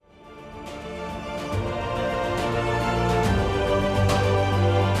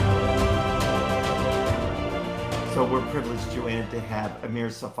privilege, Joanne, to have Amir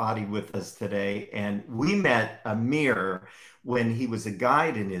Safadi with us today. And we met Amir when he was a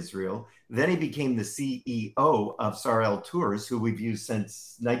guide in Israel. Then he became the CEO of Sarel Tours, who we've used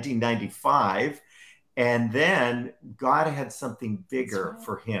since 1995. And then God had something bigger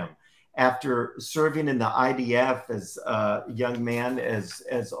for him. After serving in the IDF as a young man,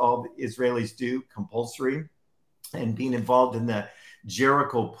 as all Israelis do, compulsory, and being involved in the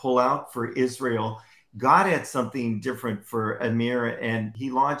Jericho pullout for Israel, God had something different for Amir, and he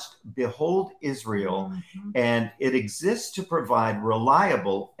launched Behold Israel, and it exists to provide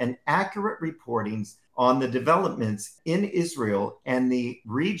reliable and accurate reportings on the developments in Israel and the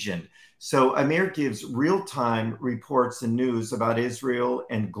region. So Amir gives real-time reports and news about Israel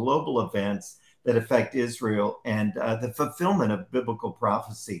and global events that affect Israel and the fulfillment of biblical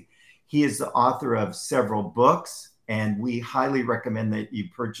prophecy. He is the author of several books, and we highly recommend that you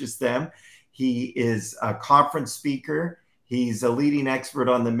purchase them. He is a conference speaker. He's a leading expert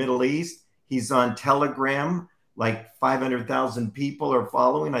on the Middle East. He's on Telegram, like 500,000 people are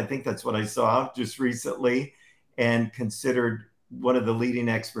following. I think that's what I saw just recently, and considered one of the leading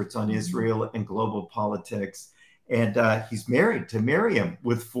experts on Israel and global politics. And he's married to Miriam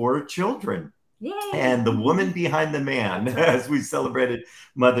with 4 children. Yay. And the woman behind the man, as we celebrated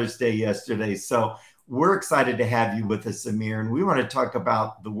Mother's Day yesterday. So we're excited to have you with us, Amir, and we want to talk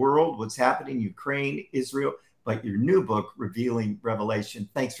about the world, what's happening in Ukraine, Israel, but your new book, Revealing Revelation.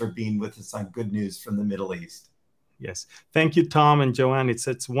 Thanks for being with us on Good News from the Middle East. Yes. Thank you, Tom and Joanne. It's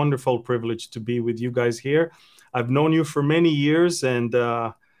a wonderful privilege to be with you guys here. I've known you for many years, and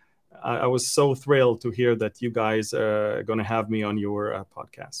I was so thrilled to hear that you guys are going to have me on your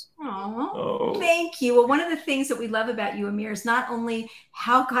podcast. Oh, thank you. Well, one of the things that we love about you, Amir, is not only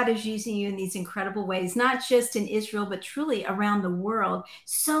how God is using you in these incredible ways, not just in Israel, but truly around the world.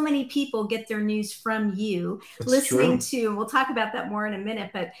 So many people get their news from you. That's listening true. To, we'll talk about that more in a minute,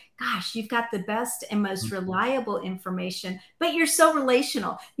 but gosh, you've got the best and most reliable information, but you're so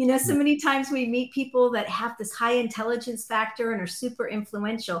relational. You know, so many times we meet people that have this high intelligence factor and are super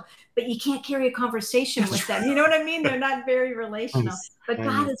influential, but you can't carry a conversation with them. You know what I mean? They're not very relational. But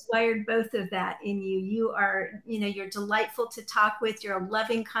God has wired both of that in you. You are, you know, you're delightful to talk with. You're a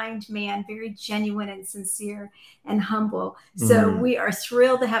loving, kind man, very genuine and sincere and humble. So we are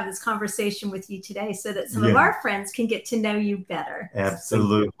thrilled to have this conversation with you today so that some of our friends can get to know you better.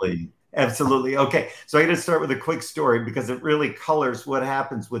 Absolutely. Absolutely. Okay. So I'm going to start with a quick story because it really colors what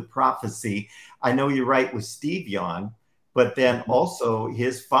happens with prophecy. I know you write with Steve Yon, but then also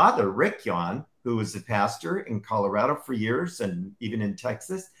his father, Rick Yon, who was a pastor in Colorado for years and even in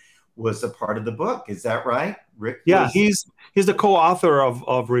Texas, was a part of the book. Is that right? Rick? Yeah, he's the co-author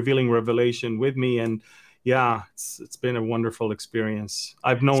of Revealing Revelation with me. And yeah, it's been a wonderful experience.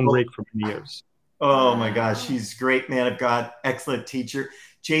 I've known Rick for many years. Oh my gosh, he's a great man of God, excellent teacher.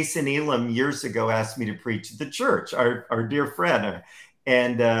 Jason Elam years ago asked me to preach at the church, our dear friend.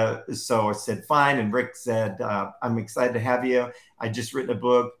 And so I said, fine. And Rick said, I'm excited to have you. I just written a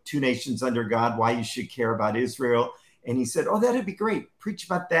book, Two Nations Under God, Why You Should Care About Israel. And he said, oh, that'd be great. Preach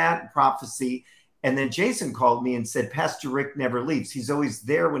about that and prophecy. And then Jason called me and said, Pastor Rick never leaves. He's always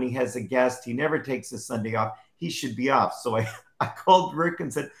there when he has a guest. He never takes a Sunday off. He should be off. So I called Rick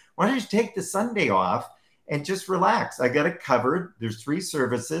and said, why don't you take the Sunday off and just relax? I got it covered. There's 3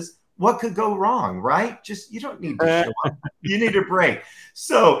 services. What could go wrong, right? Just, you don't need to show up. You need a break.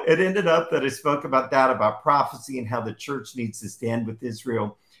 So it ended up that I spoke about that, about prophecy and how the church needs to stand with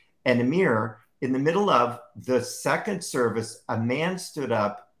Israel. And Amir, in the middle of the second service, a man stood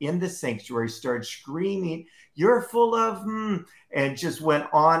up in the sanctuary, started screaming, you're full of, and just went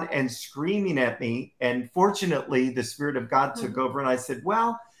on and screaming at me. And fortunately, the Spirit of God took over. And I said,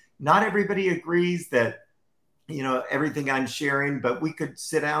 well, not everybody agrees that, you know, everything I'm sharing, but we could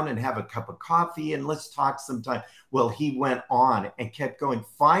sit down and have a cup of coffee and let's talk sometime. Well, he went on and kept going,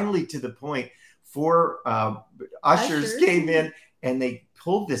 finally to the point 4 ushers came in and they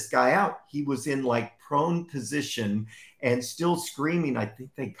pulled this guy out. He was in like prone position and still screaming. I think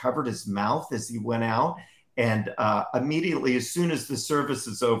they covered his mouth as he went out. And immediately, as soon as the service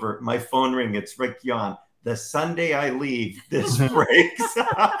is over, my phone rang. It's Rick Yon. The Sunday I leave, this breaks.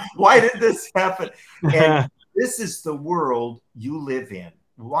 Why did this happen? And this is the world you live in.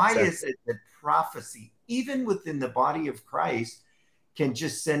 Why is it that prophecy, even within the body of Christ, can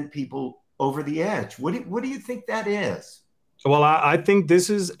just send people over the edge? What do you think that is? Well, I think this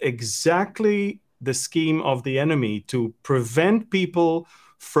is exactly the scheme of the enemy to prevent people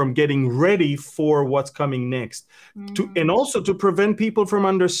from getting ready for what's coming next, and also to prevent people from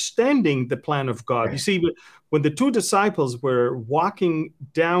understanding the plan of God. Right. You see, when the 2 disciples were walking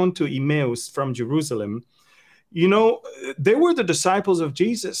down to Emmaus from Jerusalem, You know, they were the disciples of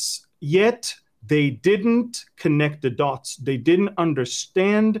Jesus, yet they didn't connect the dots. They didn't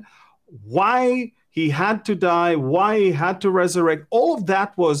understand why he had to die, why he had to resurrect. All of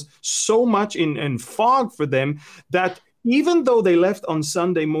that was so much in fog for them that even though they left on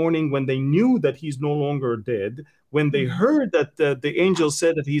Sunday morning when they knew that he's no longer dead, when they heard that the angel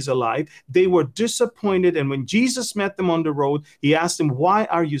said that he's alive, they were disappointed. And when Jesus met them on the road, he asked them, "Why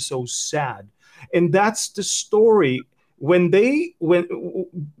are you so sad?" And that's the story. And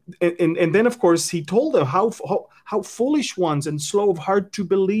then of course he told them how foolish ones and slow of heart to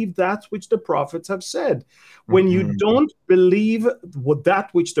believe that which the prophets have said. When you don't believe that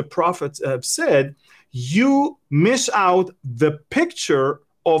which the prophets have said, you miss out the picture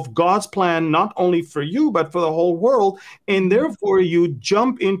of God's plan, not only for you, but for the whole world. And therefore you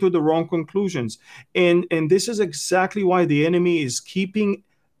jump into the wrong conclusions. And this is exactly why the enemy is keeping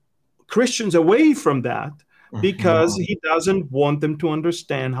Christians away from that, because he doesn't want them to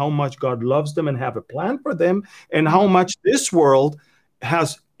understand how much God loves them and have a plan for them, and how much this world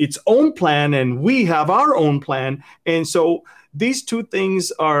has its own plan and we have our own plan. And so these two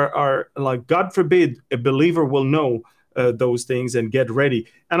things are like, God forbid a believer will know those things and get ready.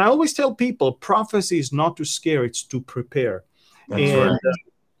 And I always tell people, prophecy is not to scare, it's to prepare. And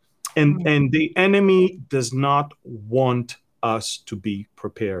the enemy does not want us to be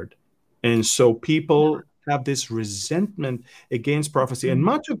prepared. And so people have this resentment against prophecy. And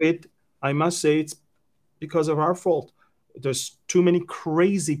much of it, I must say, it's because of our fault. There's too many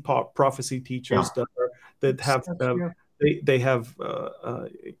crazy prophecy teachers that have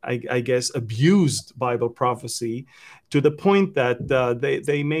I guess, abused Bible prophecy to the point that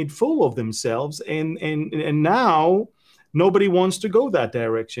they made fool of themselves, and now nobody wants to go that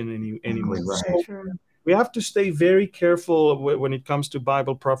direction anymore. Right. So we have to stay very careful when it comes to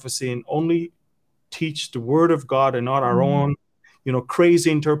Bible prophecy, and only teach the Word of God and not our own,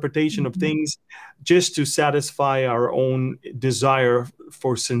 crazy interpretation of things, just to satisfy our own desire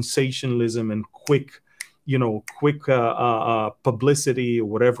for sensationalism and quick publicity or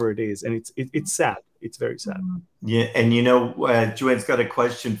whatever it is. And it's sad. It's very sad. Yeah. And Joanne's got a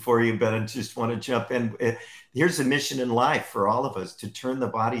question for you, but I just want to jump in. Here's a mission in life for all of us, to turn the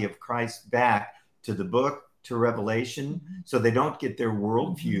body of Christ back to the book, to Revelation, so they don't get their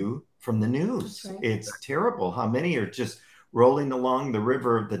worldview from the news. Right. It's terrible how many are just rolling along the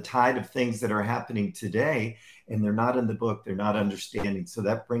river of the tide of things that are happening today, and they're not in the book, they're not understanding. So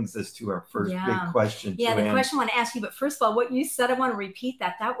that brings us to our first big question. Yeah, Joanne. The question I want to ask you, but first of all, what you said, I want to repeat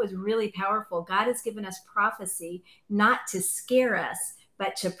that. That was really powerful. God has given us prophecy not to scare us,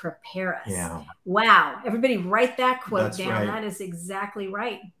 but to prepare us. Yeah. Wow. Everybody write that quote down. Right. That is exactly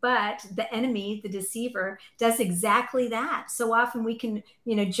right. But the enemy, the deceiver, does exactly that. So often we can,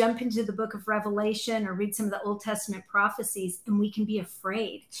 jump into the book of Revelation or read some of the Old Testament prophecies, and we can be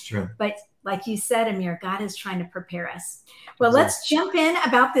afraid. It's true. But like you said, Amir, God is trying to prepare us. Well, let's jump in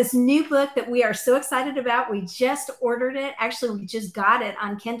about this new book that we are so excited about. We just ordered it. Actually, we just got it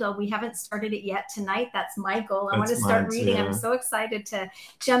on Kindle. We haven't started it yet tonight. That's my goal. I want to start reading. I'm so excited to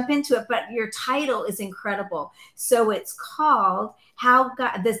jump into it. But your title is incredible. So it's called How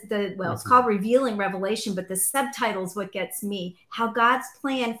God, it's called Revealing Revelation, but the subtitle is what gets me. How God's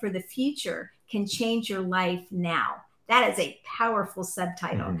plan for the future can change your life now. That is a powerful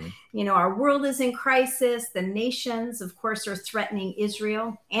subtitle. Our world is in crisis. The nations, of course, are threatening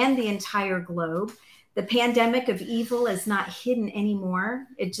Israel and the entire globe. The pandemic of evil is not hidden anymore.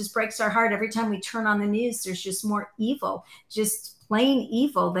 It just breaks our heart. Every time we turn on the news, there's just more evil, just plain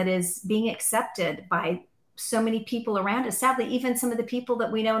evil that is being accepted by so many people around us. Sadly, even some of the people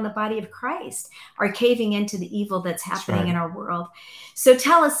that we know in the body of Christ are caving into the evil that's happening in our world. So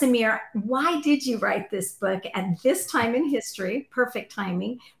tell us, Amir, why did you write this book at this time in history? Perfect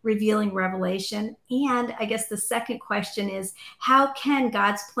timing, Revealing Revelation. And I guess the second question is, how can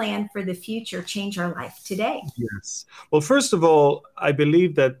God's plan for the future change our life today? Yes. Well, first of all, I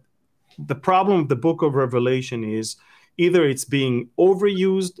believe that the problem with the book of Revelation is either it's being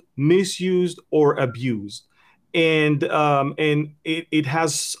overused, misused, or abused. And it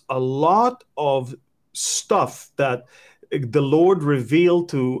has a lot of stuff that the Lord revealed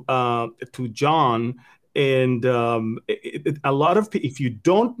to John, and a lot of, if you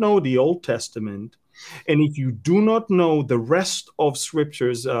don't know the Old Testament, and if you do not know the rest of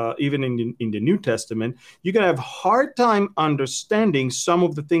scriptures, even in the New Testament, you're gonna have a hard time understanding some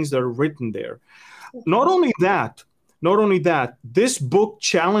of the things that are written there. Not only that, this book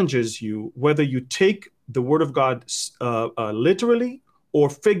challenges you whether you take the Word of God literally or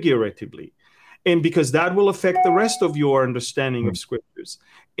figuratively, and because that will affect the rest of your understanding of scriptures.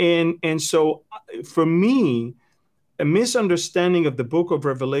 And so for me, a misunderstanding of the book of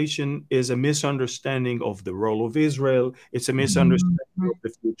Revelation is a misunderstanding of the role of Israel. It's a misunderstanding of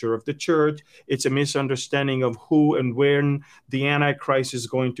the future of the church. It's a misunderstanding of who and when the Antichrist is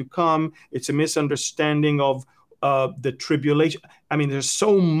going to come. It's a misunderstanding of the tribulation. I mean, there's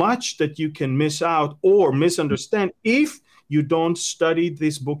so much that you can miss out or misunderstand if you don't study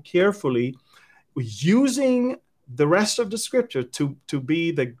this book carefully, using the rest of the scripture to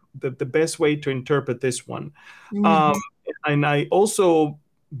be the best way to interpret this one. And I also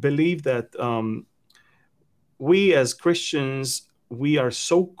believe that we as Christians, we are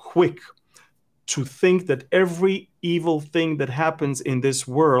so quick to think that every evil thing that happens in this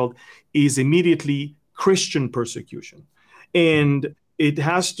world is immediately Christian persecution. And it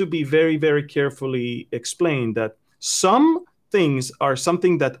has to be very, very carefully explained that some things are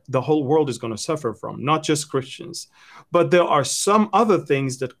something that the whole world is going to suffer from, not just Christians. But there are some other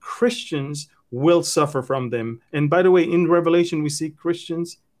things that Christians will suffer from them. And by the way, in Revelation, we see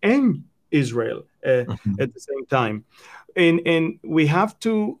Christians and Israel at the same time. And we have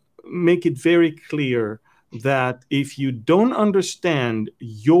to make it very clear that if you don't understand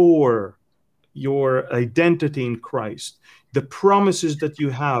your identity in Christ, the promises that you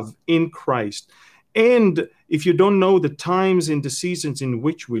have in Christ, and if you don't know the times and the seasons in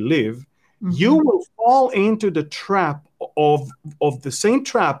which we live, you will fall into the trap of the same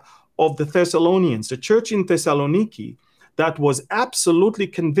trap of the Thessalonians, the church in Thessaloniki, that was absolutely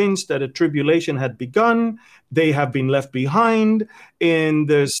convinced that a tribulation had begun. They have been left behind, and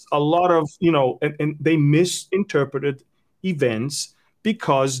there's a lot of, and they misinterpreted events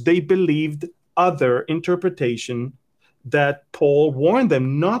because they believed other interpretation that Paul warned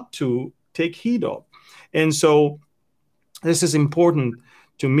them not to take heed of. And so this is important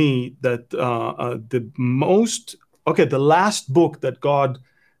to me, that the last book that God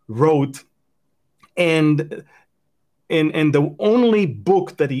wrote, and the only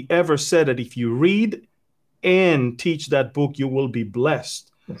book that he ever said that if you read and teach that book, you will be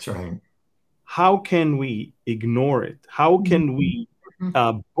blessed. That's right. How can we ignore it? How can we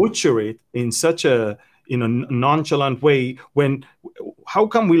butcher it in such a nonchalant way? How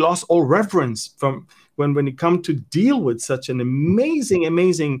come we lost all reverence from when it comes to deal with such an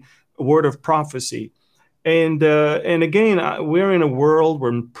amazing word of prophecy? And again, we're in a world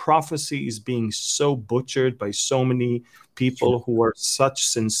where prophecy is being so butchered by so many people who are such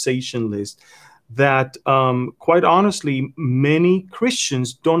sensationalists that, quite honestly, many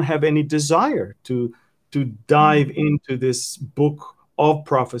Christians don't have any desire to dive into this book of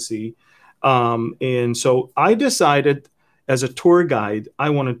prophecy. And so I decided, as a tour guide, I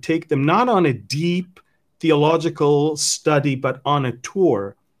want to take them not on a deep theological study, but on a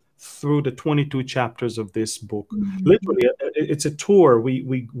tour through the 22 chapters of this book. Literally, it's a tour.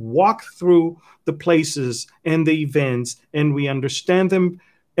 We walk through the places and the events, and we understand them.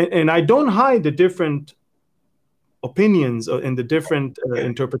 And I don't hide the different opinions and the different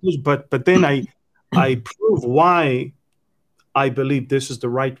interpretations, but then I prove why I believe this is the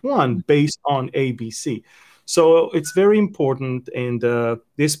right one based on ABC. So it's very important, and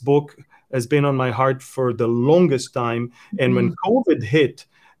this book has been on my heart for the longest time. And when COVID hit,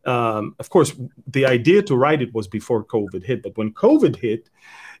 of course, the idea to write it was before COVID hit, but when COVID hit,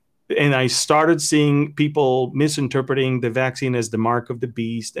 and I started seeing people misinterpreting the vaccine as the mark of the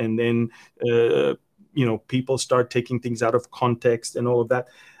beast, and then people start taking things out of context and all of that,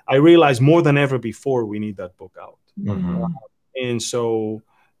 I realized more than ever before we need that book out. And so,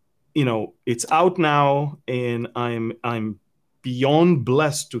 it's out now, and I'm beyond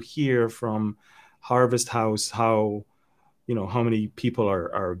blessed to hear from Harvest House how many people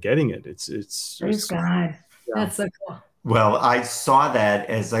are getting it. It's praise God. Yeah. That's so cool. Well, I saw that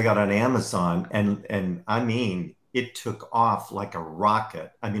as I got on Amazon, and I mean, it took off like a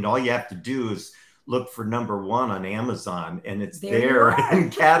rocket. I mean, all you have to do is look for number 1 on Amazon, and it's there in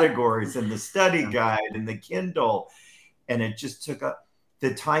categories, and the study guide and the Kindle, and it just took up.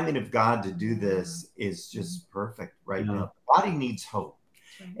 The timing of God to do this is just perfect right now. The body needs hope.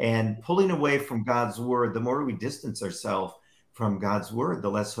 And pulling away from God's word, the more we distance ourselves from God's word, the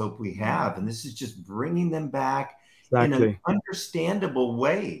less hope we have. And this is just bringing them back in an understandable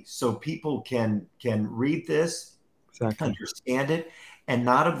way, so people can read this, understand it, and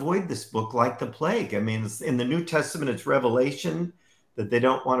not avoid this book like the plague. I mean, in the New Testament, it's Revelation that they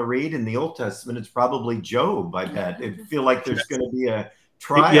don't want to read. In the Old Testament, it's probably Job, I bet. It feel like there's going to be a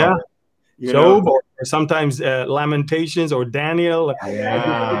trial. Job, or sometimes Lamentations or Daniel.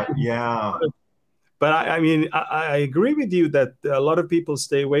 Yeah. But I agree with you that a lot of people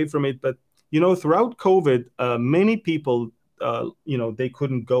stay away from it. But throughout COVID, many people, they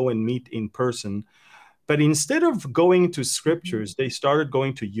couldn't go and meet in person. But instead of going to scriptures, they started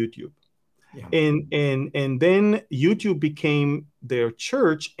going to YouTube. Yeah. And then YouTube became their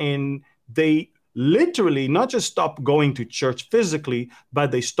church, and they literally not just stopped going to church physically,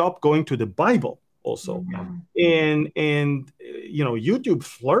 but they stopped going to the Bible also. Mm-hmm. And YouTube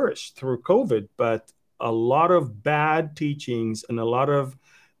flourished through COVID, but a lot of bad teachings and a lot of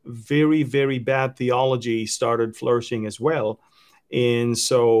very, very bad theology started flourishing as well. And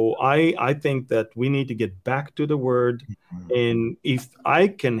so I think that we need to get back to the word. Mm-hmm. And if I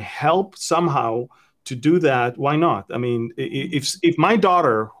can help somehow to do that, why not? I mean, if my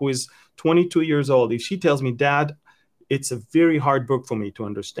daughter, who is 22 years old, if she tells me, Dad, it's a very hard book for me to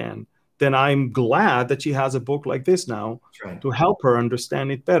understand, then I'm glad that she has a book like this now to help her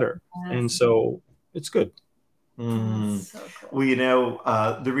understand it better. Yes. And so it's good. So cool.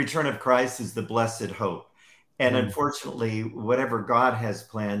 Well, the return of Christ is the blessed hope. And unfortunately, whatever God has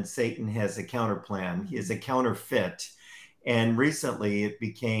planned, Satan has a counter plan. He is a counterfeit. And recently it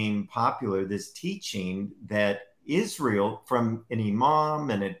became popular, this teaching that Israel, from an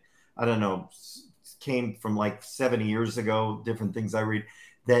imam, and it, I don't know, came from like 70 years ago, different things I read,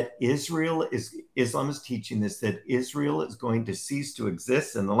 that Islam is teaching this, that Israel is going to cease to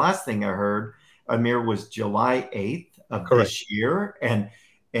exist. And the last thing I heard, Amir, was July 8th of this year. And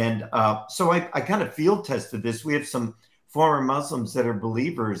so I kind of field tested this. We have some former Muslims that are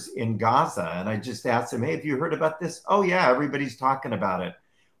believers in Gaza. And I just asked them, hey, have you heard about this? Oh, yeah, everybody's talking about it.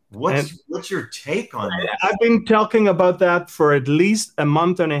 What's your take on that? I've been talking about that for at least a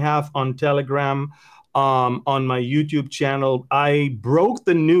month and a half on Telegram, on my YouTube channel. I broke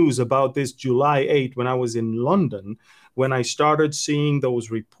the news about this July 8th when I was in London, when I started seeing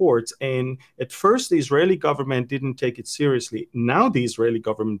those reports. And at first, the Israeli government didn't take it seriously. Now the Israeli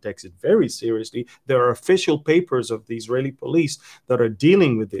government takes it very seriously. There are official papers of the Israeli police that are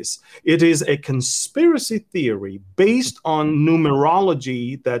dealing with this. It is a conspiracy theory based on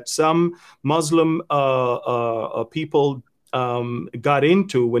numerology that some Muslim people got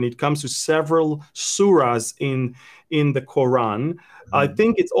into when it comes to several surahs in the Quran. I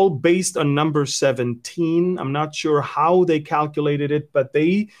think it's all based on number 17. I'm not sure how they calculated it, but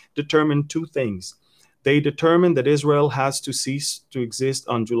they determined two things. They determined that Israel has to cease to exist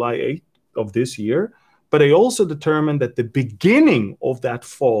on July 8th of this year, but they also determined that the beginning of that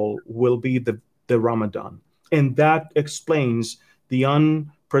fall will be the Ramadan. And that explains the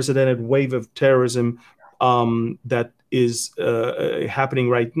unprecedented wave of terrorism that is happening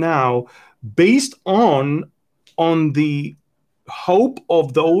right now, based on the hope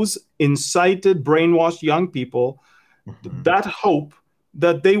of those incited, brainwashed young people, that hope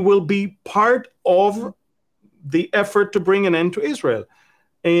that they will be part of the effort to bring an end to Israel.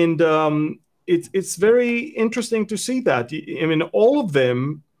 And it's very interesting to see that. I mean, all of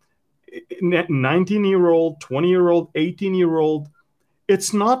them, 19-year-old, 20-year-old, 18-year-old,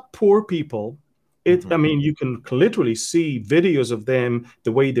 it's not poor people. I mean, you can literally see videos of them,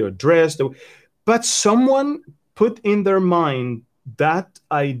 the way they're dressed, but someone put in their mind that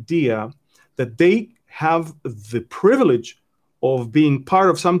idea that they have the privilege of being part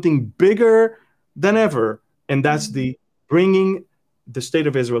of something bigger than ever, and that's the bringing the state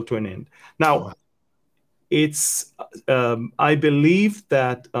of Israel to an end. Now, it's I believe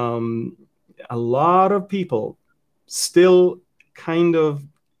that a lot of people still kind of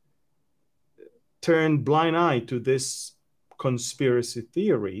turn blind eye to this conspiracy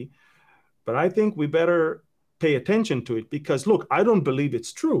theory, but I think we better pay attention to it, because look, I don't believe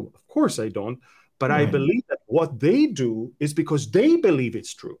it's true. Of course I don't, but I believe that what they do is because they believe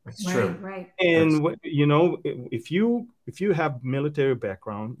it's true. It's true. Right. And if you have military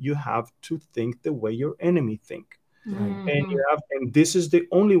background, you have to think the way your enemy think. And this is the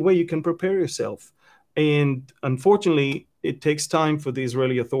only way you can prepare yourself. And unfortunately, it takes time for the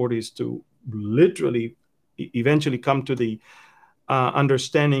Israeli authorities to literally eventually come to the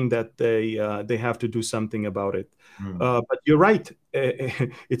understanding that they have to do something about it. But you're right.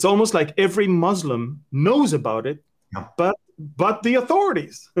 It's almost like every Muslim knows about it, but the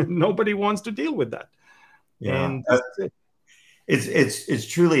authorities, nobody wants to deal with that. Yeah. And it's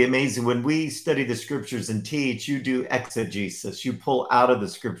truly amazing. When we study the scriptures and teach, you do exegesis. You pull out of the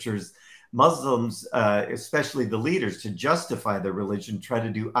scriptures. Muslims, especially the leaders, to justify their religion, try to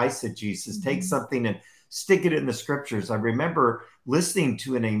do eisegesis, take something and stick it in the scriptures. I remember listening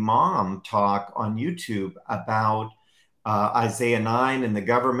to an imam talk on YouTube about Isaiah 9, and the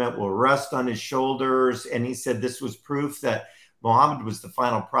government will rest on his shoulders. And he said this was proof that Muhammad was the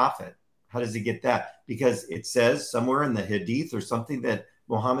final prophet. How does he get that? Because it says somewhere in the Hadith or something that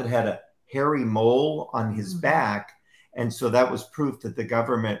Muhammad had a hairy mole on his back. And so that was proof that the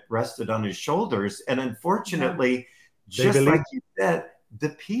government rested on his shoulders. And unfortunately, just like you said, the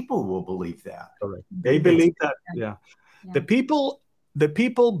people will believe that. Correct. They believe that. Yeah. The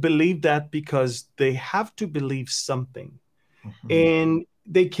people believe that because they have to believe something. And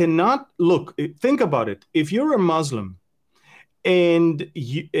they cannot think about it. If you're a Muslim and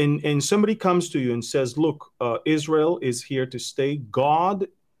somebody comes to you and says, look, Israel is here to stay. God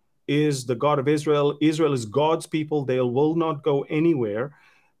is the God of Israel. Israel is God's people. They will not go anywhere.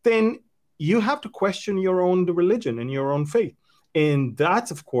 Then you have to question your own religion and your own faith. And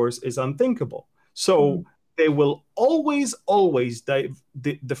that, of course, is unthinkable. So they will always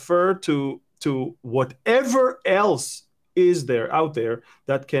defer to whatever else is there out there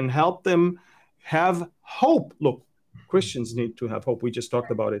that can help them have hope. Look, Christians need to have hope. We just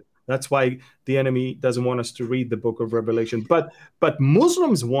talked about it. That's why the enemy doesn't want us to read the book of Revelation. But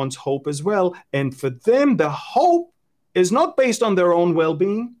Muslims want hope as well. And for them, the hope is not based on their own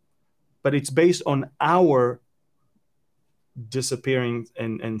well-being, but it's based on our disappearing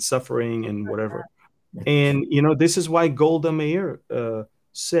and suffering and whatever. And, this is why Golda Meir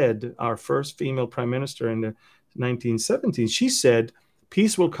said, our first female prime minister in the 1970s, she said,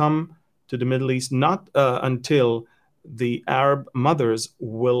 peace will come to the Middle East not until the Arab mothers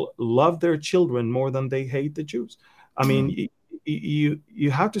will love their children more than they hate the Jews. I mean,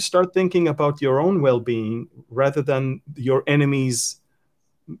 you have to start thinking about your own well-being rather than your enemies'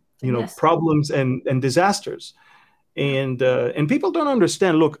 problems and disasters. And people don't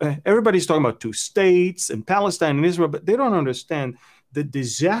understand. Look, everybody's talking about two states and Palestine and Israel, but they don't understand the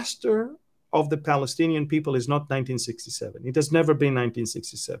disaster of the Palestinian people is not 1967. It has never been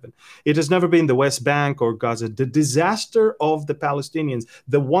 1967. It has never been the West Bank or Gaza. The disaster of the Palestinians,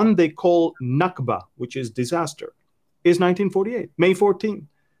 the one they call Nakba, which is disaster, is 1948, May 14.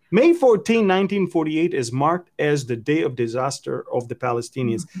 May 14, 1948 is marked as the day of disaster of the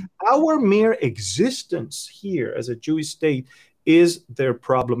Palestinians. Our mere existence here as a Jewish state is their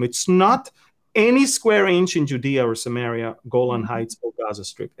problem. It's not any square inch in Judea or Samaria, Golan Heights or Gaza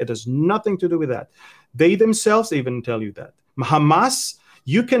Strip. It has nothing to do with that. They themselves even tell you that. Hamas,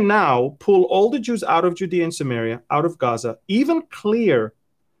 you can now pull all the Jews out of Judea and Samaria, out of Gaza, even clear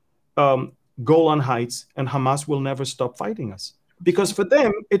Golan Heights, and Hamas will never stop fighting us. Because for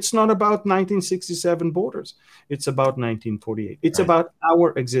them, it's not about 1967 borders. It's about 1948. It's about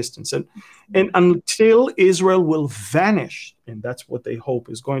our existence. And until Israel will vanish, and that's what they hope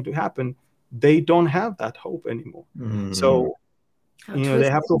is going to happen, they don't have that hope anymore. So, they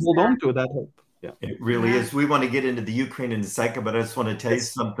have to hold on to that hope. Yeah, it really is. We want to get into the Ukraine in a second, but I just want to tell you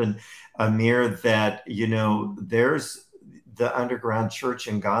something, Amir, that, there's the underground church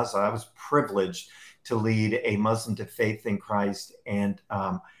in Gaza. I was privileged to lead a Muslim to faith in Christ and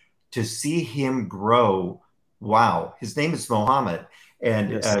to see him grow. Wow. His name is Mohammed.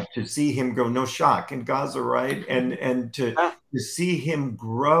 And to see him grow, no shock in Gaza, right? And to see him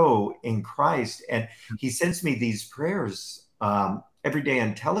grow in Christ. And he sends me these prayers every day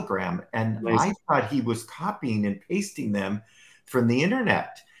on Telegram. And I thought he was copying and pasting them from the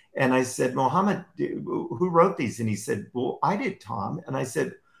internet. And I said, Mohammed, who wrote these? And he said, well, I did, Tom. And I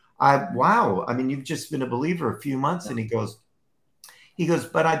said, wow. I mean, you've just been a believer a few months. And he goes,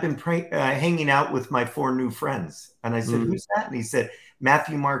 but I've been hanging out with my 4 new friends. And I said, who's that? And he said,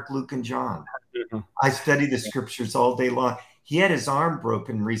 Matthew, Mark, Luke, and John. I study the scriptures all day long. He had his arm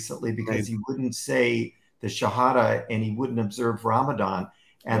broken recently because he wouldn't say the Shahada and he wouldn't observe Ramadan.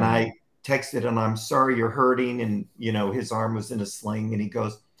 And I texted him, I'm sorry you're hurting. And, his arm was in a sling. And he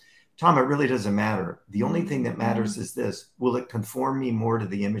goes, Tom, it really doesn't matter. The only thing that matters is this. Will it conform me more to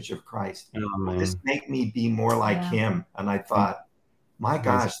the image of Christ? Will this make me be more like him? And I thought, my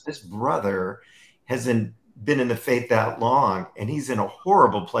gosh, this brother hasn't been in the faith that long, and he's in a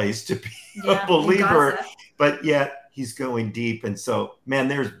horrible place to be a believer, but yet he's going deep. And so, man,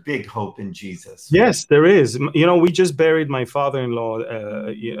 there's big hope in Jesus. Yes, there is. We just buried my father-in-law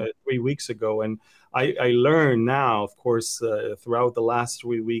 3 weeks ago, and I learned now, of course, throughout the last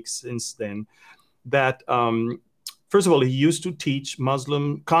 3 weeks since then, that first of all, he used to teach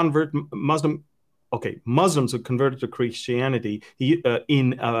Muslims who converted to Christianity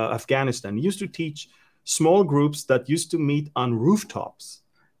in Afghanistan. He used to teach small groups that used to meet on rooftops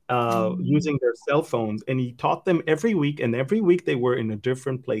using their cell phones. And he taught them every week. And every week they were in a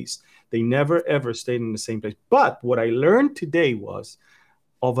different place. They never, ever stayed in the same place. But what I learned today was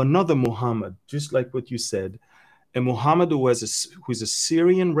of another Muhammad, just like what you said, a Muhammad who's a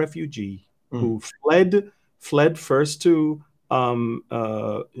Syrian refugee who fled first to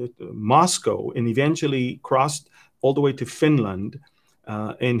Moscow and eventually crossed all the way to Finland.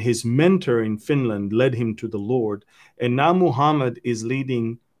 and his mentor in Finland led him to the Lord. And now Muhammad is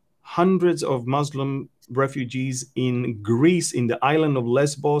leading hundreds of Muslim refugees in Greece, in the island of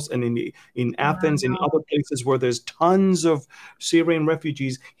Lesbos, and in Athens, in other places where there's tons of Syrian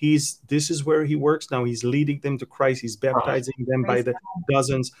refugees. This is where he works now. He's leading them to Christ. He's baptizing them by the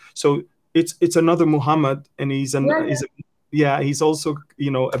dozens. So it's another Muhammad, and he's also,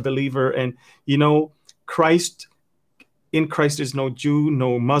 a believer. And in Christ is no Jew,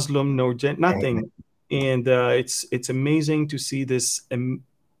 no Muslim, no nothing. And it's amazing to see this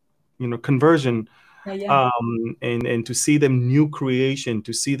conversion, and to see them new creation,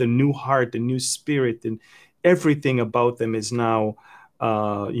 to see the new heart, the new spirit, and everything about them is now,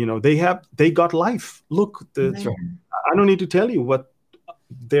 they got life. Look, I don't need to tell you what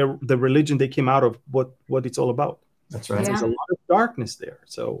the religion they came out of, what it's all about. That's right. There's a lot of darkness there.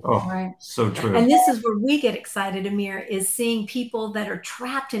 So, so true. And this is where we get excited, Amir, is seeing people that are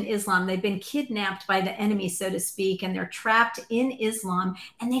trapped in Islam. They've been kidnapped by the enemy, so to speak, and they're trapped in Islam,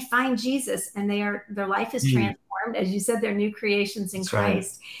 and they find Jesus, and their life is transformed. As you said, they're new creations in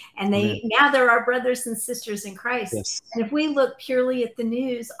Christ. Right. And now they're our brothers and sisters in Christ. Yes. And if we look purely at the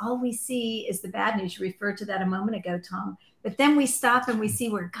news, all we see is the bad news. You referred to that a moment ago, Tom. But then we stop and we see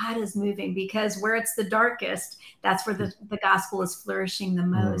where God is moving, because where it's the darkest, that's where the gospel is flourishing the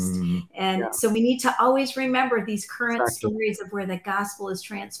most. And so we need to always remember these current stories of where the gospel is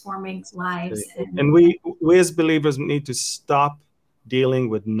transforming lives. And we as believers need to stop dealing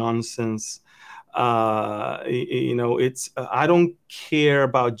with nonsense. It's I don't care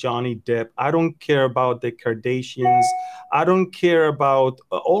about Johnny Depp. I don't care about the Kardashians. I don't care about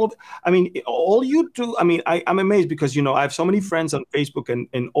all you do. I'm amazed because, I have so many friends on Facebook,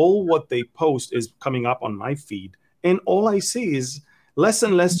 and all what they post is coming up on my feed. And all I see is less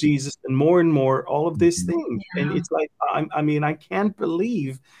and less Jesus and more all of these things. Yeah. And it's like, I can't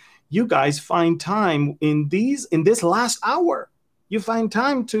believe you guys find time in this last hour. You find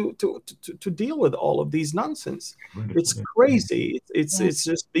time to deal with all of these nonsense. It's crazy. It's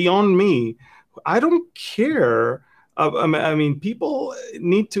just beyond me. I don't care. People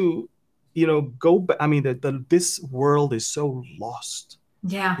need to, go back. This world is so lost.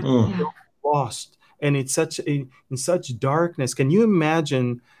 Yeah. So lost, and it's in such darkness. Can you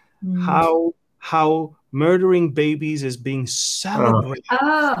imagine how murdering babies is being celebrated?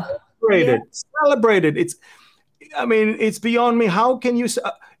 Celebrated. It's beyond me. How can you?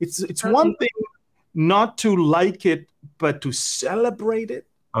 It's one thing not to like it, but to celebrate it.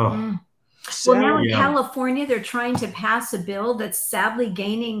 Well, now in California, they're trying to pass a bill that's sadly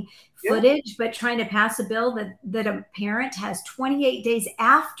gaining footage, but trying to pass a bill that a parent has 28 days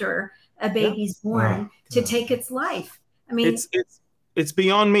after a baby's born to take its life. It's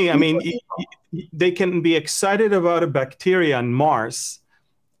beyond me. They can be excited about a bacteria on Mars,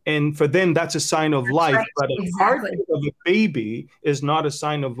 and for them, that's a sign of life. Right. But a heartbeat of a baby is not a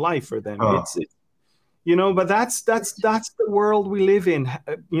sign of life for them. But that's the world we live in.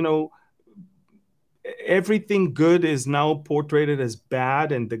 Everything good is now portrayed as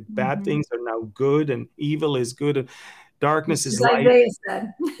bad, and the bad things are now good, and evil is good, and darkness is light. Isaiah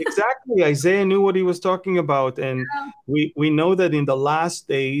said. Exactly. Isaiah knew what he was talking about. And we know that in the last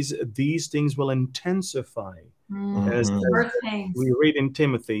days, these things will intensify. As we read in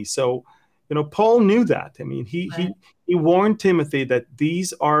Timothy. So, Paul knew that. He warned Timothy that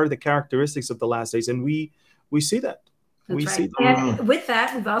these are the characteristics of the last days, and we see that. That's right. And with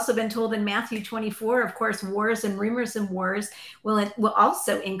that, we've also been told in Matthew 24, of course, wars and rumors and wars will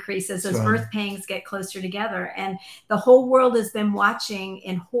also increase as those birth pangs get closer together. And the whole world has been watching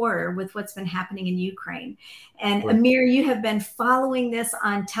in horror with what's been happening in Ukraine. And Amir, you have been following this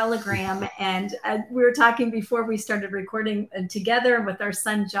on Telegram. And we were talking before we started recording together with our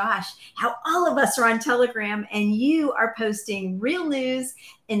son, Josh, how all of us are on Telegram, and you are posting real news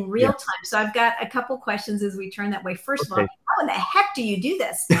in real time. So I've got a couple questions as we turn that way. First of all, how in the heck do you do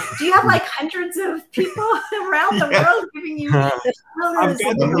this? Do you have like hundreds of people around the world giving you the photos?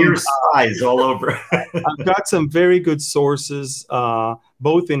 I've got your spies all over. I've got some very good sources,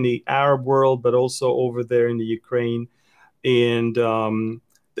 both in the Arab world, but also over there in the Ukraine. And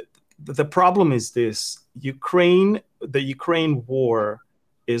the problem is this: the Ukraine war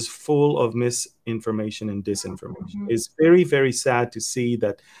is full of misinformation and disinformation. It's very, very sad to see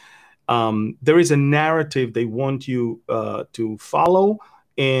that there is a narrative they want you to follow,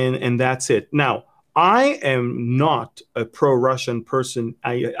 and that's it. Now, I am not a pro-Russian person.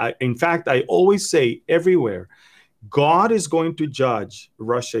 In fact, I always say everywhere, God is going to judge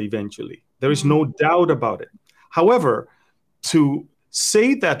Russia eventually. There is no doubt about it. However, to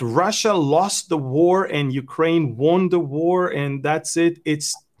say that Russia lost the war and Ukraine won the war and that's it,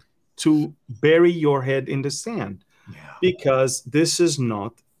 it's to bury your head in the sand. Yeah. Because this is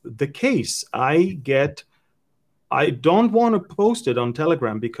not the case. I don't want to post it on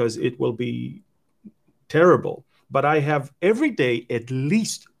Telegram because it will be terrible, but I have every day at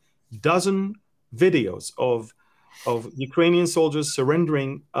least dozen videos of Ukrainian soldiers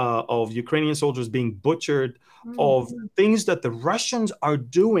surrendering, of Ukrainian soldiers being butchered, of things that the Russians are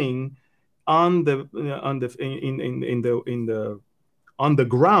doing on the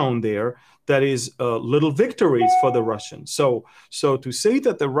ground there. That is little victories for the Russians. So to say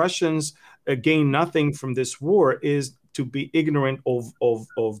that the Russians gain nothing from this war is to be ignorant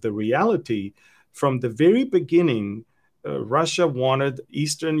of the reality. From the very beginning, Russia wanted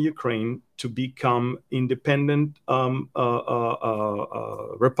Eastern Ukraine to become independent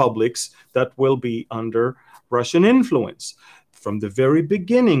republics that will be under Russian influence. From the very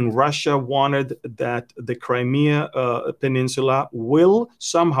beginning, Russia wanted that the Crimea Peninsula will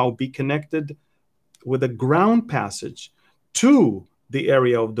somehow be connected with a ground passage to the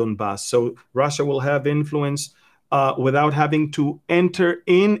area of Donbass. So Russia will have influence without having to enter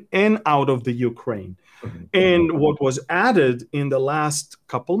in and out of the Ukraine. And what was added in the last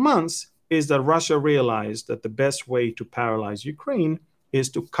couple months is that Russia realized that the best way to paralyze Ukraine is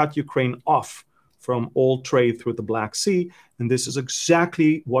to cut Ukraine off from all trade through the Black Sea. And this is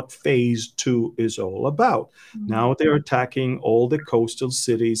exactly what phase 2 is all about. Now they're attacking all the coastal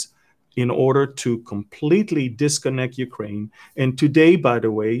cities in order to completely disconnect Ukraine. And today, by the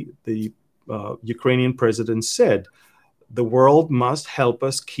way, the Ukrainian president said, the world must help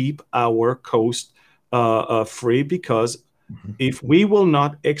us keep our coast free, because if we will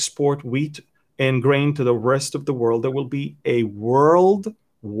not export wheat and grain to the rest of the world, there will be a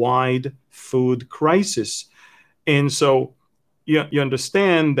worldwide food crisis. And so you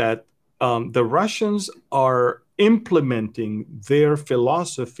understand that the Russians are implementing their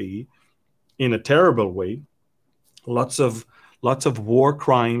philosophy in a terrible way. Lots of war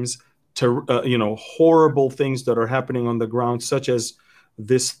crimes, horrible things that are happening on the ground, such as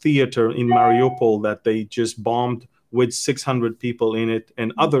this theater in Mariupol that they just bombed with 600 people in it,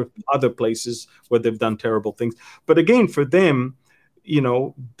 and other places where they've done terrible things. But again, for them,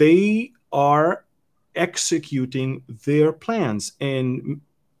 they are executing their plans. And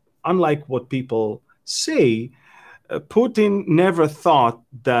unlike what people say, Putin never thought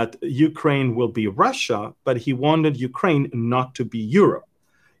that Ukraine will be Russia, but he wanted Ukraine not to be Europe.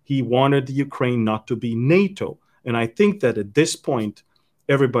 He wanted Ukraine not to be NATO. And I think that at this point,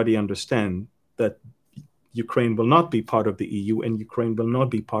 everybody understands that Ukraine will not be part of the EU and Ukraine will not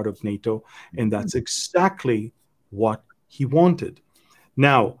be part of NATO. And that's exactly what he wanted.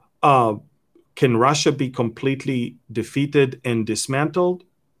 Now, can Russia be completely defeated and dismantled?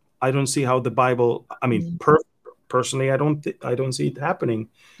 I don't see how the Bible, personally, I don't see it happening,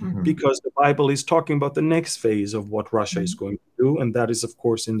 because the Bible is talking about the next phase of what Russia is going to do. And that is, of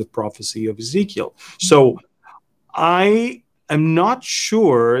course, in the prophecy of Ezekiel. So I am not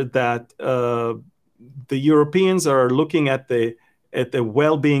sure that the Europeans are looking at the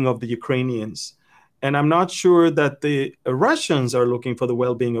well-being of the Ukrainians. And I'm not sure that the Russians are looking for the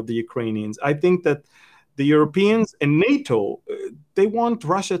well-being of the Ukrainians. I think that the Europeans and NATO, they want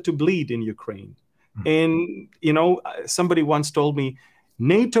Russia to bleed in Ukraine. And, somebody once told me,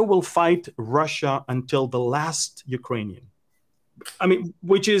 NATO will fight Russia until the last Ukrainian.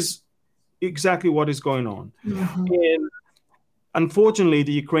 Which is exactly what is going on. And unfortunately,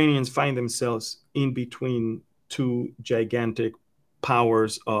 the Ukrainians find themselves in between two gigantic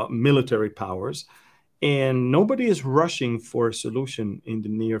powers, military powers, and nobody is rushing for a solution in the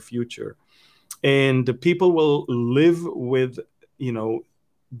near future. And the people will live with,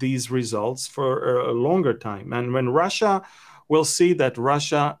 these results for a longer time. And when Russia will see that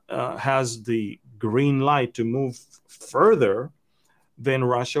Russia has the green light to move further, then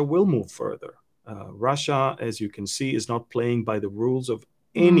Russia will move further. Russia, as you can see, is not playing by the rules of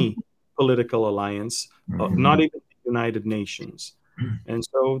any political alliance, not even the United Nations. And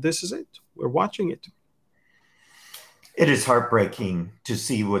so this is it. We're watching it. It is heartbreaking to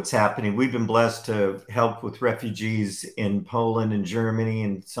see what's happening. We've been blessed to help with refugees in Poland and Germany,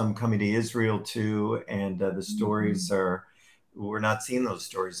 and some coming to Israel too. And the stories we're not seeing those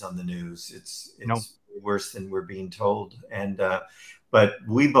stories on the news. It's worse than we're being told. And but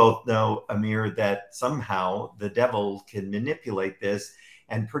we both know, Amir, that somehow the devil can manipulate this,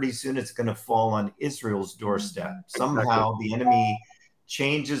 and pretty soon it's going to fall on Israel's doorstep. Somehow the enemy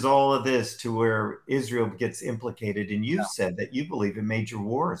changes all of this to where Israel gets implicated. And you've said that you believe a major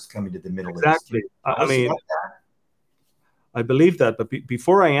war is coming to the Middle East. Exactly. I believe that. But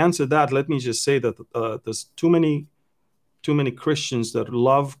before I answer that, let me just say that there's too many Christians that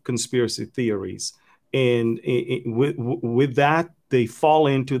love conspiracy theories, and with that, they fall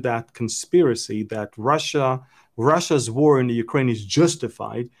into that conspiracy that Russia's war in the Ukraine is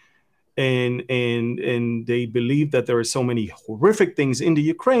justified, and they believe that there are so many horrific things in the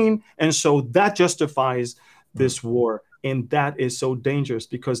Ukraine, and so that justifies this war. And that is so dangerous,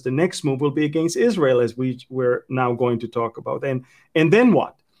 because the next move will be against Israel, as we're now going to talk about. And then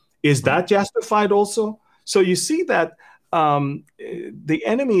what? Is that justified also? So you see that the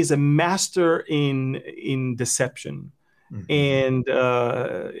enemy is a master in deception. And,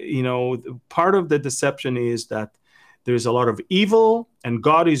 part of the deception is that there's a lot of evil, and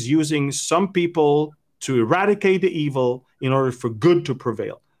God is using some people to eradicate the evil in order for good to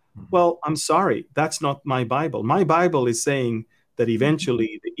prevail. Well, I'm sorry, that's not my Bible. My Bible is saying that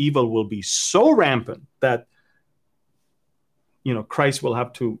eventually the evil will be so rampant that, Christ will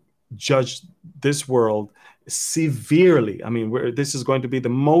have to judge this world severely. I mean, this is going to be the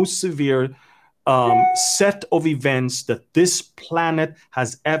most severe set of events that this planet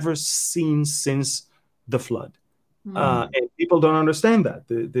has ever seen since the flood. And people don't understand that.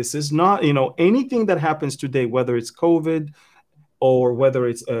 This is not, anything that happens today, whether it's COVID or whether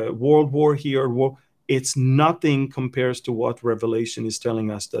it's a world war here, it's nothing compares to what Revelation is telling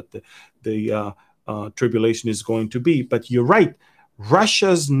us that the tribulation is going to be. But you're right.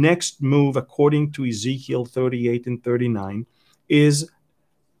 Russia's next move, according to Ezekiel 38 and 39, is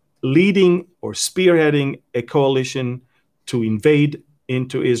leading or spearheading a coalition to invade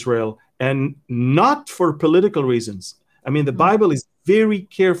into Israel, and not for political reasons. I mean, the Bible is very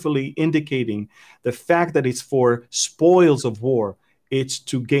carefully indicating the fact that it's for spoils of war. It's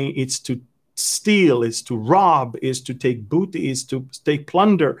to gain, it's to steal, it's to rob, it's to take booty, it's to take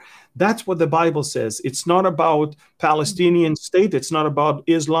plunder. That's what the Bible says. It's not about Palestinian state. It's not about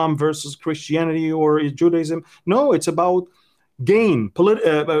Islam versus Christianity or Judaism. No, it's about gain,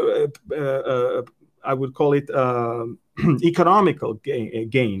 I would call it economical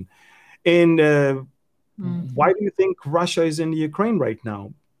gain. And why do you think Russia is in the Ukraine right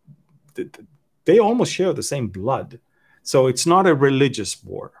now? They almost share the same blood. So it's not a religious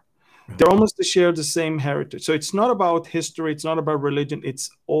war. They almost share the same heritage. So it's not about history. It's not about religion. It's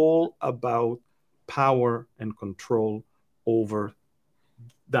all about power and control over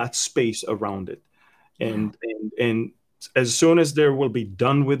that space around it. And as soon as they will be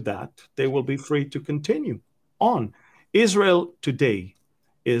done with that, they will be free to continue on. Israel today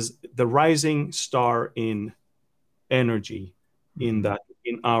is the rising star in energy in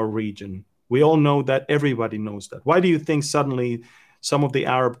our region. We all know that. Everybody knows that. Why do you think suddenly some of the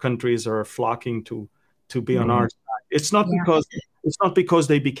Arab countries are flocking to be on our side? It's not because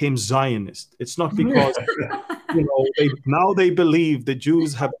they became Zionist. It's not because now they believe the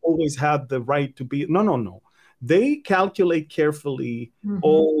Jews have always had the right to be. No. They calculate carefully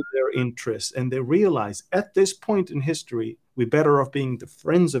all their interests, and they realize at this point in history, we're better off being the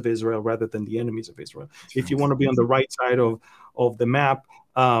friends of Israel rather than the enemies of Israel. If you want to be on the right side of the map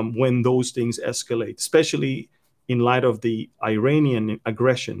when those things escalate, especially in light of the Iranian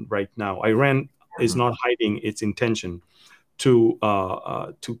aggression right now. Iran is not hiding its intention to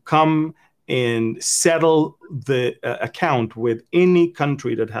come and settle the account with any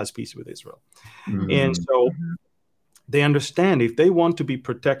country that has peace with Israel. And so they understand if they want to be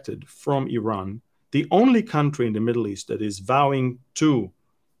protected from Iran, the only country in the Middle East that is vowing to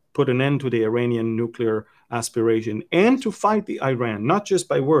put an end to the Iranian nuclear aspiration and to fight the Iran, not just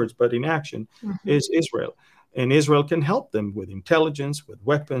by words, but in action, is Israel. And Israel can help them with intelligence, with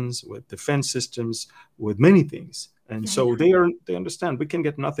weapons, with defense systems, with many things. And so they understand we can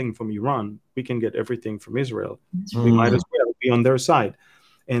get nothing from Iran. We can get everything from Israel. We might as well be on their side.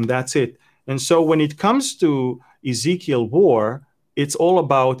 And that's it. And so when it comes to Ezekiel war, it's all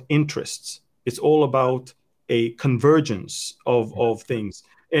about interests. It's all about a convergence of things.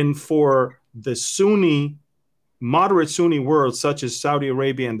 And for the moderate Sunni world, such as Saudi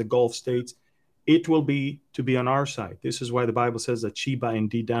Arabia and the Gulf states, it will be to be on our side. This is why the Bible says that Sheba and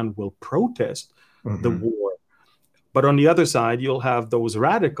Dedan will protest the war. But on the other side, you'll have those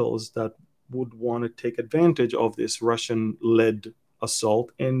radicals that would want to take advantage of this Russian-led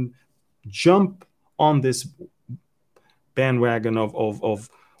assault and jump on this bandwagon of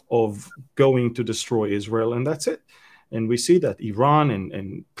going to destroy Israel, and that's it. And we see that Iran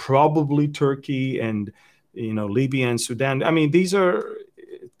and probably Turkey and Libya and Sudan. I mean, these are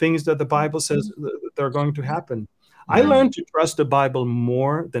things that the Bible says that are going to happen. I learned to trust the Bible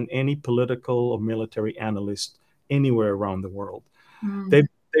more than any political or military analyst anywhere around the world.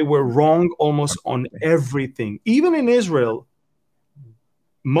 they were wrong almost on everything. Even in Israel,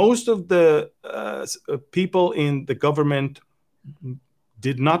 most of the people in the government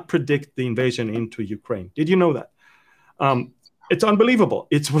did not predict the invasion into Ukraine. Did you know that? It's unbelievable.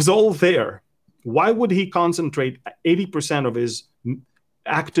 It was all there. Why would he concentrate 80% of his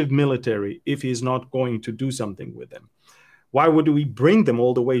active military if he's not going to do something with them? Why would we bring them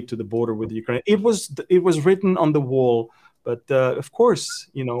all the way to the border with Ukraine? It was written on the wall, but of course,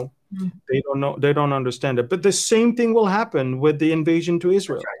 they don't know. They don't understand it. But the same thing will happen with the invasion to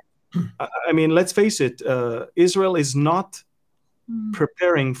Israel. I mean, let's face it. Israel is not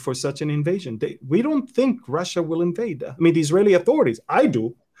preparing for such an invasion. We don't think Russia will invade. I mean, the Israeli authorities. I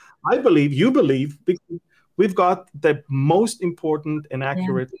do. I believe. You believe. Because we've got the most important and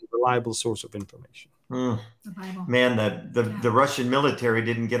accurate and reliable source of information. The Man, the Russian military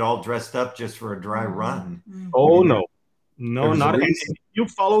didn't get all dressed up just for a dry run. Oh, no, not. You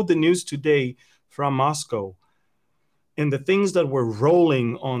followed the news today from Moscow, and the things that were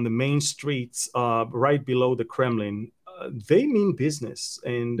rolling on the main streets right below the Kremlin, they mean business.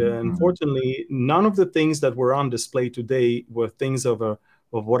 And unfortunately, none of the things that were on display today were things of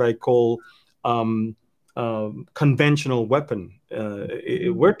what I call conventional weapon.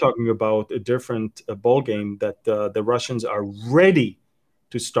 We're talking about a different ball game that the Russians are ready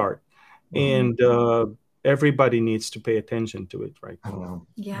to start, and everybody needs to pay attention to it right now.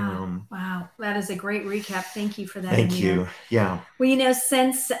 Wow, that is a great recap. Thank you for that. Thank you. Yeah. Well,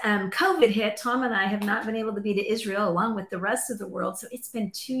 since COVID hit, Tom and I have not been able to be to Israel along with the rest of the world. So it's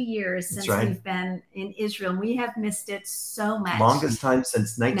been 2 years since we've been in Israel, and we have missed it so much. Longest time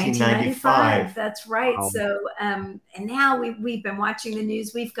since 1995. That's right. Wow. So, and now we've been watching the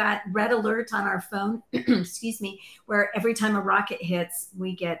news. We've got red alert on our phone, excuse me, where every time a rocket hits,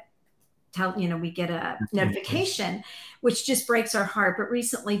 we get a notification, which just breaks our heart. But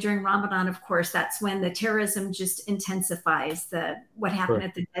recently during Ramadan, of course, that's when the terrorism just intensifies. What happened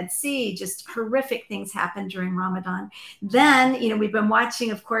at the Dead Sea, just horrific things happened during Ramadan. Then, we've been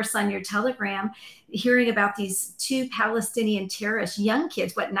watching, of course, on your Telegram, hearing about these 2 Palestinian terrorists, young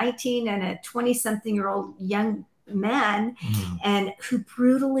kids, 19 and a 20-something-year-old young men, and who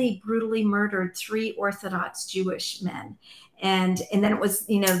brutally murdered 3 Orthodox Jewish men. And then it was,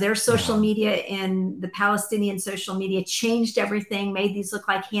 their social media and the Palestinian social media changed everything, made these look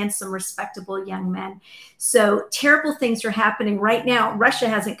like handsome, respectable young men. So terrible things are happening right now. Russia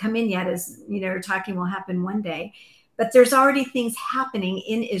hasn't come in yet, as we're talking will happen one day. But there's already things happening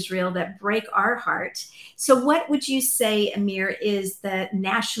in Israel that break our heart. So what would you say, Amir, is the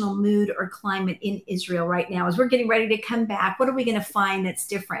national mood or climate in Israel right now? As we're getting ready to come back, what are we going to find that's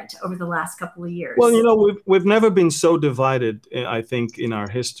different over the last couple of years? Well, we've never been so divided, I think, in our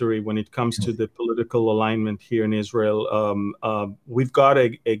history when it comes to the political alignment here in Israel. We've got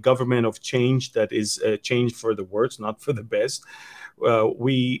a government of change that is change for the worse, not for the best.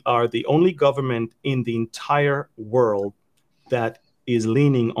 We are the only government in the entire world that is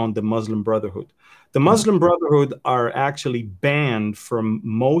leaning on the Muslim Brotherhood. The Muslim Brotherhood are actually banned from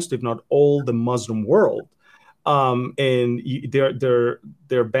most, if not all, the Muslim world. And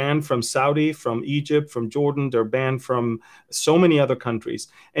they're banned from Saudi, from Egypt, from Jordan. They're banned from so many other countries.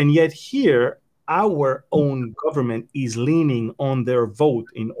 And yet here, our own government is leaning on their vote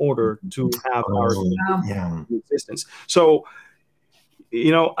in order to have our existence. So,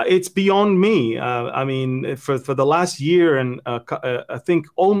 it's beyond me. I mean, for the last year, and I think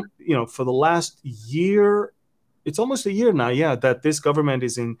for the last year, it's almost a year now. That this government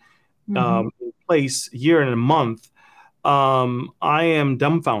is in place, year and a month. I am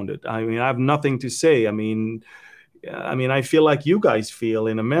dumbfounded. I mean, I have nothing to say. I mean, I feel like you guys feel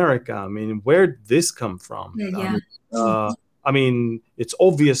in America. I mean, where'd this come from? I mean, it's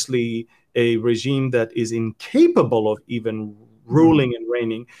obviously a regime that is incapable of even ruling and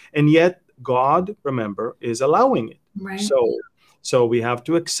reigning, and yet God, remember, is allowing it. Right. So we have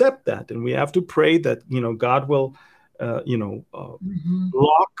to accept that, and we have to pray that God will,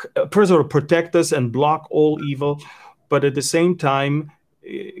 block, first of all, protect us and block all evil, but at the same time,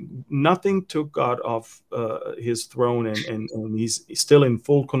 nothing took God off his throne, and he's still in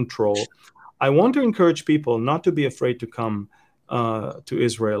full control. I want to encourage people not to be afraid to come to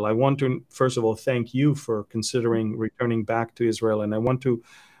Israel. I want to, first of all, thank you for considering returning back to Israel. And I want to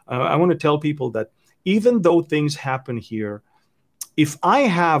tell people that even though things happen here, if I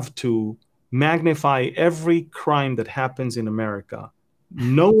have to magnify every crime that happens in America,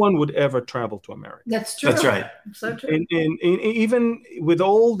 no one would ever travel to America. That's true. That's right. So true. And even with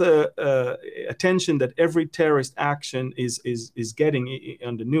all the attention that every terrorist action is getting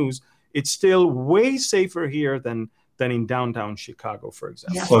on the news, it's still way safer here than than in downtown Chicago, for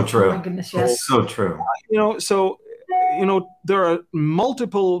example. Yeah. So true. Oh my goodness, yes. So true. There are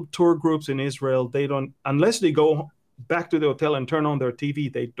multiple tour groups in Israel. They don't, unless they go back to the hotel and turn on their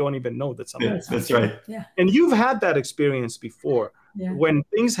TV, they don't even know that something. That's right. Yeah. And you've had that experience before. Yeah. When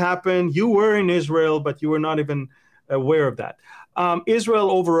things happen, you were in Israel, but you were not even aware of that. Israel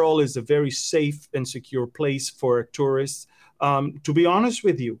overall is a very safe and secure place for tourists. To be honest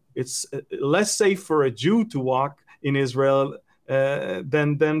with you, it's less safe for a Jew to walk in Israel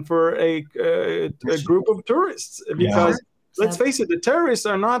than for a group of tourists, because let's face it, the terrorists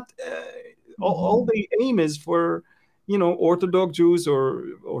are not. All the aim is for Orthodox Jews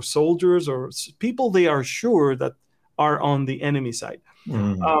or soldiers or people they are sure that are on the enemy side.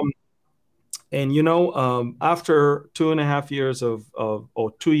 After 2.5 years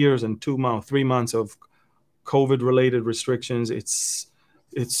or 2 years and 3 months of COVID-related restrictions, it's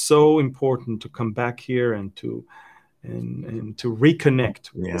so important to come back here and to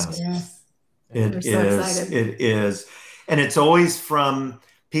reconnect with this. Yes. It is. And it's always from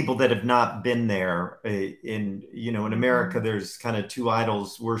people that have not been there. In America, there's kind of two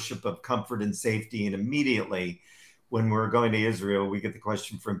idols, worship of comfort and safety. And immediately when we're going to Israel, we get the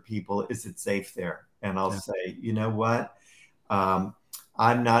question from people, is it safe there? And I'll say, you know what?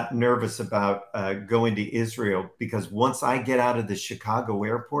 I'm not nervous about going to Israel, because once I get out of the Chicago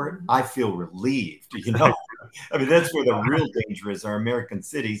airport, I feel relieved. I mean, that's where the real danger is, our American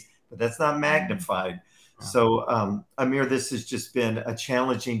cities, but that's not magnified. So, Amir, this has just been a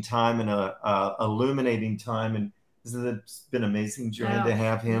challenging time and a illuminating time. And isn't it been amazing, Joanne, to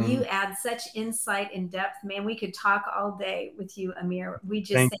have him? You add such insight and depth, man. We could talk all day with you, Amir. We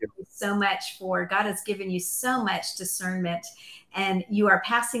just thank you so much for God has given you so much discernment, and you are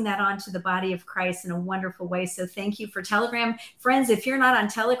passing that on to the body of Christ in a wonderful way. So thank you for Telegram. Friends, if you're not on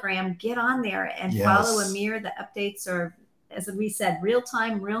Telegram, get on there and follow Amir. The updates are, as we said, real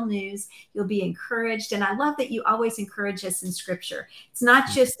time, real news. You'll be encouraged. And I love that you always encourage us in scripture. It's not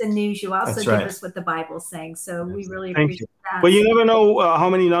just the news. You also give us what the Bible's saying. So we really appreciate that. But you never know how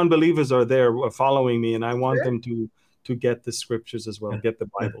many non-believers are there following me. And I want them to get the scriptures as well, get the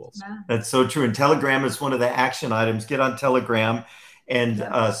Bible. That's so true. And Telegram is one of the action items. Get on Telegram and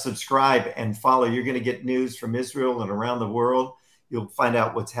subscribe and follow. You're going to get news from Israel and around the world. You'll find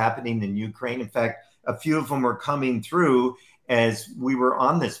out what's happening in Ukraine. In fact, a few of them are coming through as we were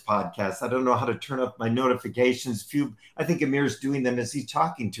on this podcast. I don't know how to turn up my notifications. I think Amir's doing them as he's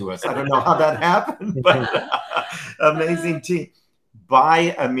talking to us. I don't know how that happened, but amazing team.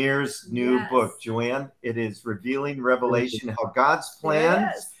 Buy Amir's new book, Joanne. It is Revealing Revelation, how God's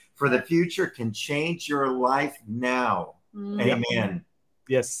plans for the future can change your life now. Amen.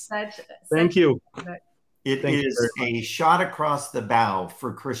 Yes. Thank you. It is a shot across the bow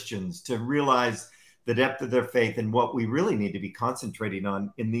for Christians to realize the depth of their faith and what we really need to be concentrating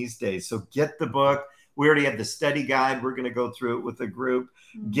on in these days. So get the book. We already have the study guide. We're going to go through it with a group.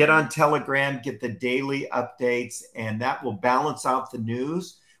 Get on Telegram, get the daily updates, and that will balance out the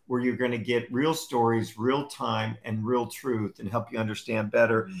news, where you're going to get real stories, real time, and real truth, and help you understand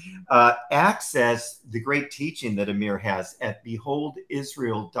better. Access the great teaching that Amir has at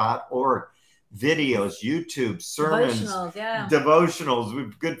beholdisrael.org. Videos, YouTube, sermons, devotionals.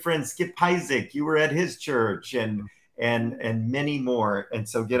 We've good friend Skip Isaac. You were at his church, and many more. And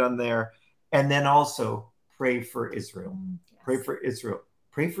so get on there, and then also pray for Israel. Pray for Israel.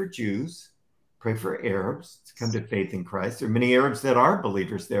 Pray for Jews. Pray for Arabs to come to faith in Christ. There are many Arabs that are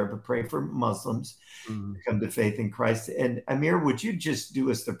believers there, but pray for Muslims to come to faith in Christ. And Amir, would you just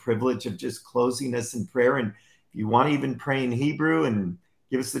do us the privilege of just closing us in prayer? And if you want to even pray in Hebrew and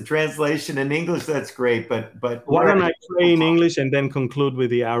give us the translation in English, that's great. But why don't I pray in English and then conclude with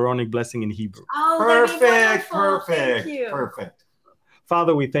the Aaronic blessing in Hebrew? Perfect.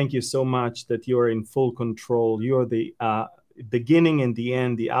 Father, we thank you so much that you are in full control. You are the beginning and the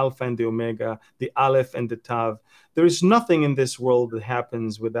end, the Alpha and the Omega, the Aleph and the Tav. There is nothing in this world that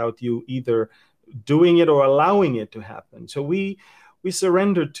happens without you either doing it or allowing it to happen. So we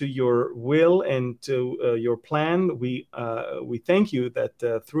surrender to your will and to your plan. We thank you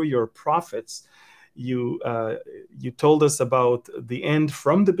that through your prophets, you told us about the end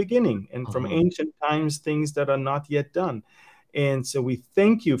from the beginning and from ancient times, things that are not yet done. And so we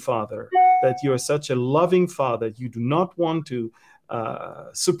thank you, Father, that you are such a loving Father. You do not want to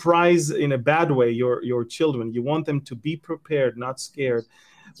surprise in a bad way your children. You want them to be prepared, not scared.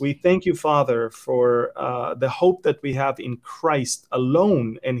 We thank you, Father, for the hope that we have in Christ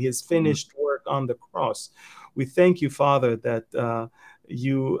alone and his finished work on the cross. We thank you, Father, that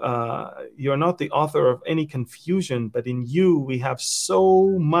you're not the author of any confusion, but in you we have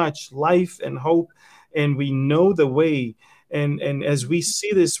so much life and hope and we know the way. And as we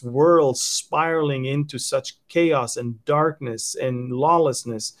see this world spiraling into such chaos and darkness and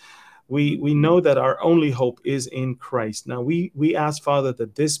lawlessness, we know that our only hope is in Christ. Now we ask, Father,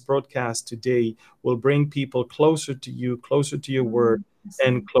 that this broadcast today will bring people closer to you, closer to your word,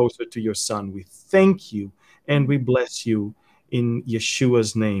 and closer to your Son. We thank you and we bless you in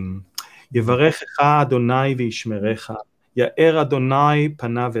Yeshua's name. יברכך אדוני וישמרך, יאר אדוני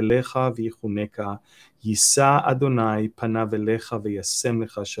פניו אליך ויחונך, יישא אדוני פניו אליך וישם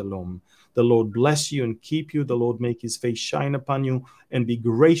לך שלום. The Lord bless you and keep you. The Lord make his face shine upon you and be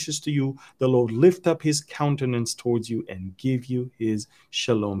gracious to you. The Lord lift up his countenance towards you and give you his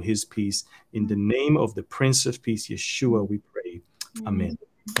shalom, his peace. In the name of the Prince of Peace, Yeshua, we pray. Amen.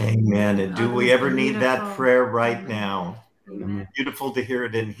 Amen. And do we ever need that prayer right now? Amen. Beautiful to hear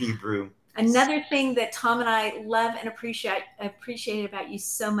it in Hebrew. Another thing that Tom and I love and appreciate about you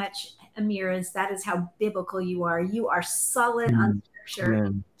so much, Amir, is that is how biblical you are. You are solid on Scripture.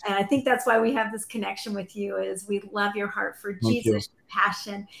 Amen. And I think that's why we have this connection with you, is we love your heart for Jesus, your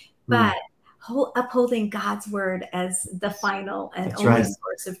passion, but upholding God's word as the final and only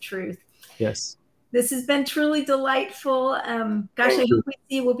source of truth. Yes. This has been truly delightful. Gosh, I hope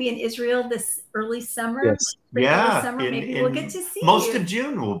we'll be in Israel this early summer. Yes. Yeah. Summer. Maybe we'll get to see most you. of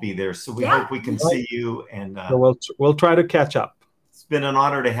June we'll be there. So we hope we can see you. And So we'll try to catch up. It's been an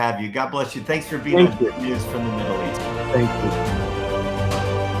honor to have you. God bless you. Thanks for being on Good News from the Middle East. Thank you.